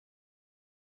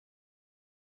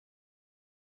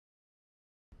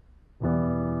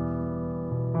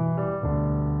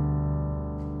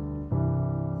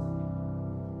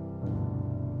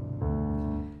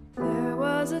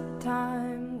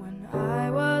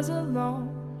was alone,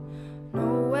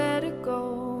 nowhere to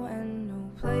go and no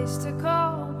place to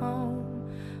call home.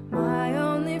 My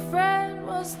only friend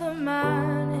was the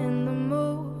man in the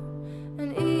moon,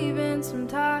 and even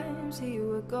sometimes he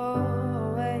would go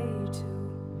away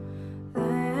too.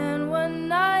 Then one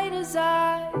night as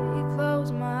I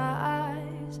closed my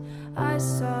eyes, I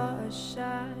saw a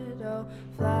shadow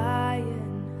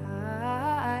flying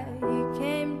high. He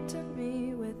came to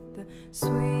me with the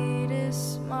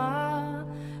sweetest smile,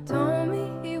 told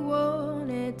me he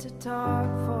wanted to talk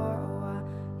for a while.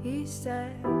 He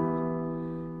said,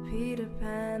 Peter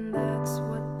Pan, that's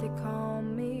what they call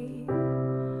me.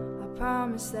 I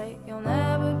promise that you'll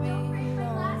never be lonely.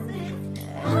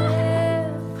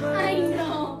 I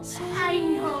know,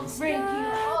 Frankie.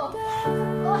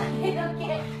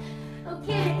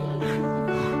 Okay.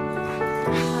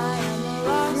 I am a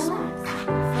lost one from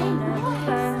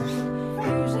Neverland,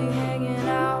 usually hanging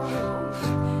out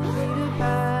with Peter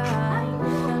Pan.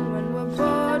 And when we're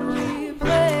bored, we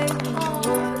play in the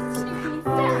woods,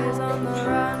 always on the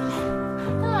run.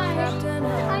 Captain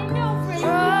Hook,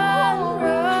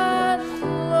 run,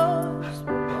 lost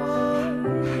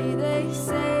boy, they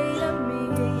say to me,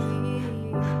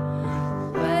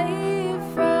 away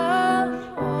from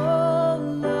all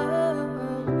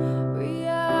love,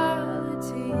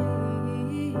 reality.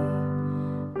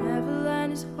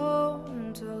 Neverland is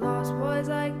home to lost boys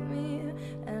like me,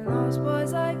 and lost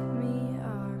boys like me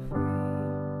are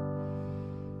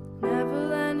free.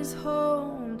 Neverland is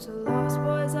home to lost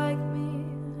boys like me,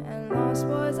 and lost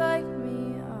boys like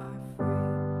me are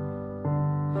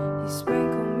free. He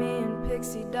sprinkled me in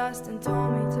pixie dust and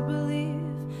told me to believe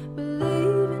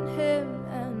in him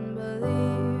and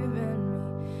believe in me.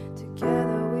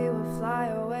 Together we will fly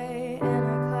away in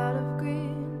a cloud of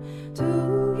green to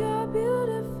your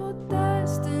beautiful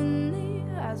destiny.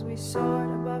 As we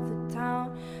soared above the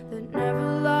town that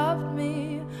never loved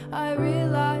me, I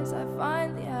realized I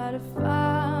finally had a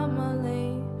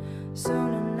family.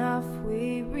 Soon enough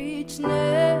we reached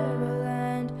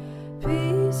Neverland.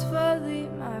 Peacefully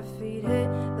my feet hit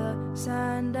the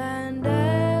sand, and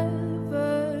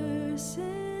ever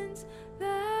since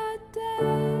that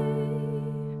day,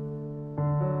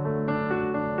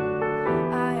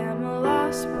 I am a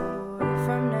lost boy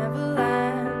from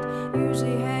Neverland,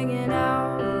 usually hanging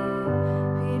out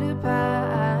with Peter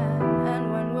Pan.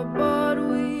 And when we're bored,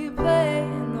 we play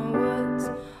in the woods,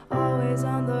 always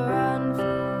on the run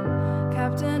from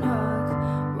Captain Hook.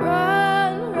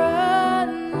 Run,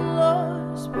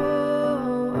 lost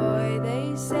boy,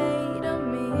 they say to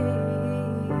me,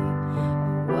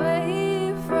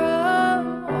 away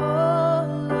from all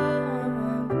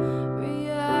love,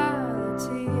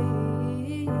 reality.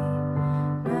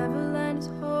 Neverland is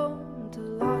home to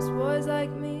lost boys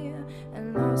like me,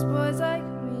 and lost boys like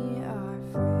me are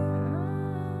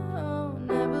free. Oh,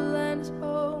 Neverland is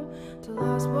home to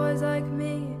lost boys like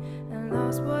me, and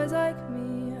lost boys like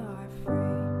me are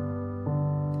free.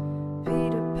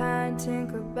 Peter Pan,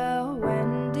 Tinkerbell,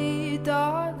 Wendy,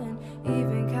 darling,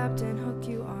 even Captain Hook,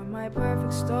 you are my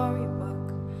perfect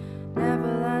storybook.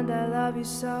 Neverland, I love you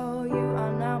so, you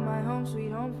are now my home,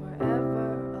 sweet home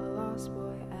forever, a lost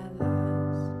boy at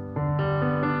last.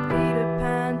 Peter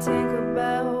Pan,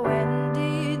 Tinkerbell,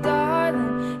 Wendy,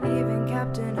 darling, even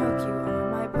Captain Hook, you are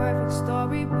my perfect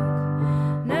storybook.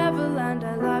 Neverland,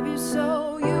 I love you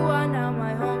so, you are now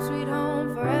my home, sweet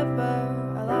home forever,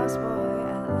 a lost boy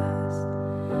at last.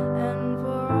 And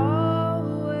for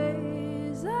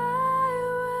always I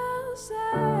will say,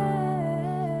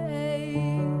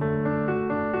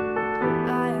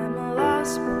 I am a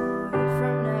lost boy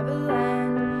from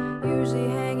Neverland, usually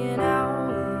hanging out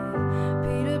with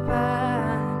Peter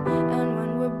Pan. And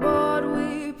when we're bored,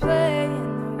 we play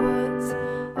in the woods,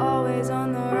 always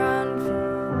on the run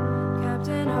from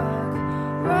Captain Hook.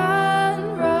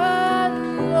 Run,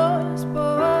 lost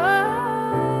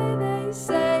boy, they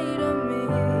say to me,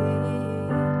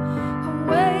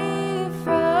 away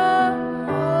from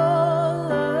all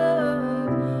love,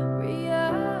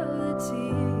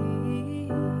 reality.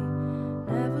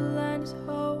 Neverland is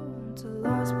home to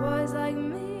lost boys like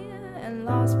me, and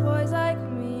lost boys like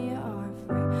me are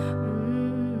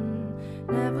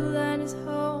free. Neverland is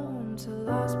home to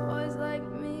lost boys like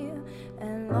me,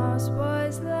 and lost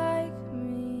boys like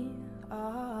me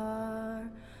are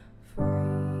free.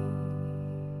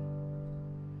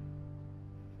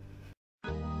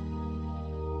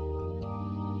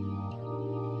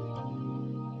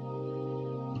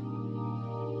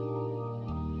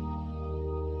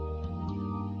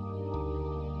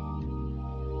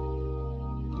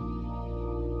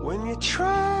 When you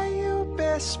try your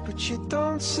best but you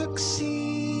don't succeed,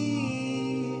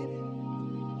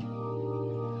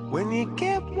 When you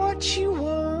get what you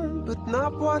want, but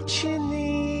not what you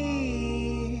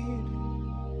need.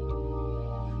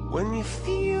 When you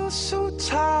feel so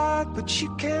tired, but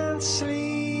you can't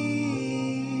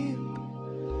sleep.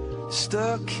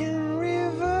 Stuck in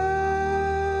rivers,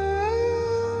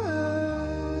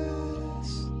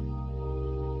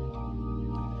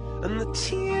 and the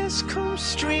tears come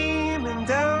streaming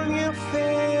down your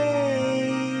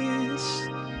face.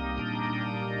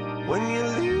 When you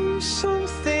lose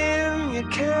something you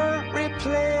can't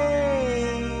replace.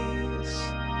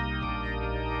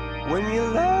 When you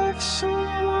love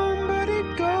someone but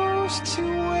it goes to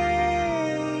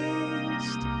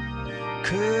waste.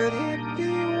 Could it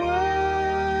be worse?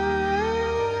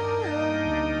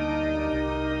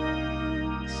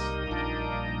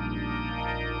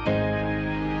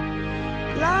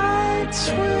 Lights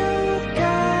will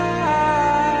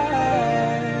guide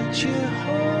you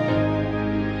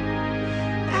home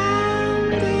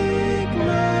and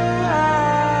ignite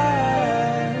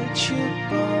your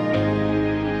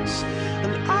bones,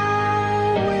 and I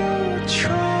will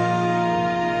try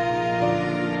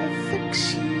to fix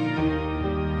you.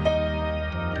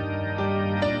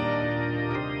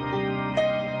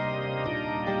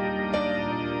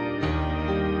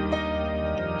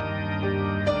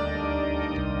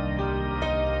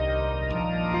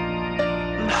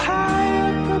 High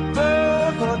up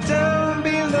above or down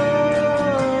below,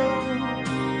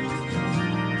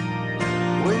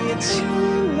 when you're too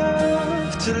in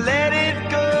love to let it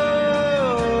go.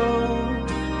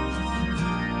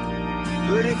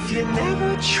 But if you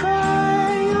never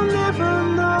try, you'll never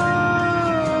know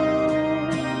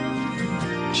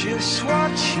just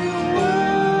what you were.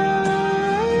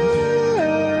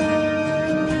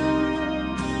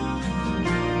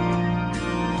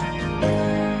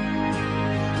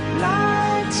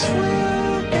 Lights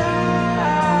will guide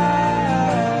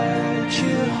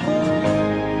you home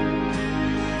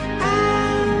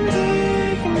and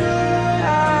ignite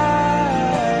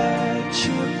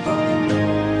your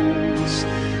bones,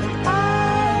 and I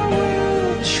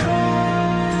will try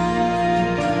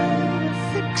to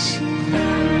fix you.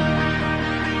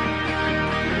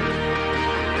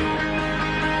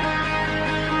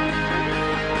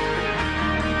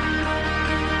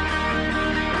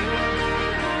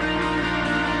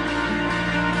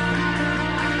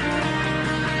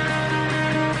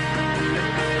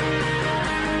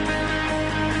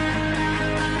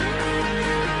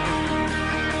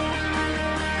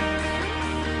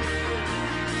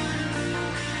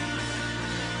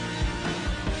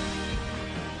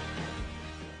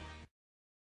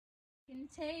 Can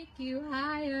take you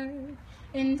higher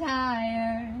and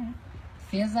higher.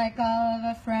 Feels like all of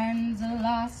our friends are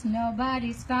lost,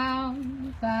 nobody's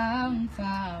found.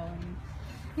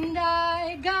 And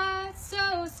I got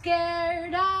so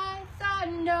scared, I thought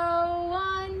no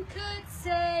one could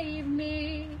save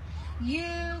me.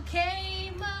 You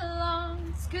came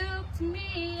along, scooped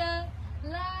me up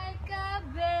like a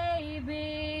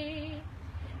baby.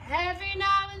 Every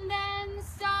now and then the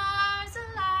stars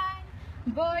align,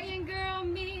 boy and girl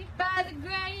meet by the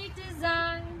great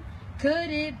design.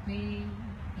 Could it be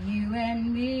you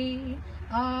and me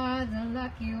are the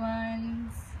lucky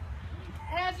ones?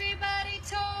 Everybody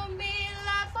told me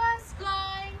life was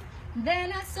blind,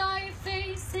 then I saw your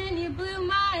face and you blew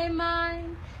my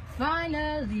mind.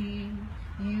 Finally,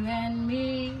 you and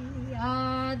me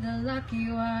are the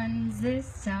lucky ones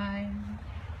this time.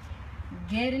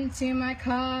 Get into my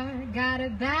car, got a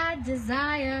bad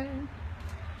desire.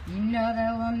 You know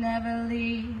that we'll never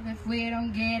leave if we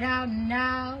don't get out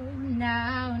now.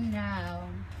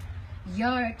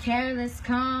 You're a careless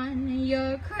con,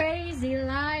 you're a crazy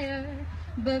liar.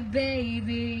 But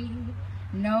baby,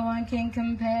 no one can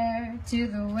compare to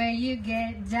the way you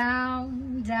get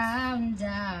down.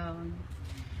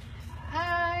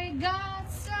 I got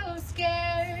so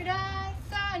scared, I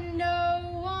thought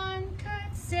no one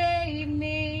could save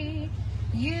me.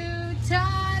 You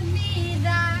taught me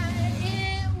that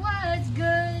it was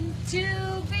good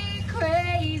to be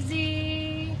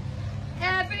crazy.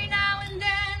 Every now and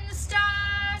then the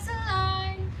stars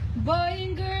align, boy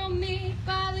and girl meet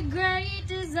by the great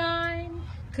design.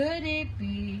 Could it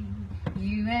be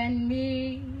you and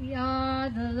me are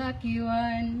the lucky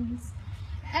ones?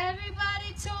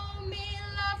 Everybody told me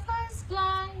love was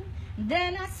blind,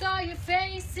 then I saw your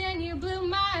face and you blew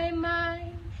my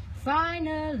mind.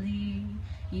 Finally,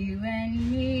 you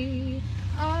and me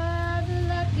are the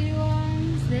lucky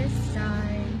ones.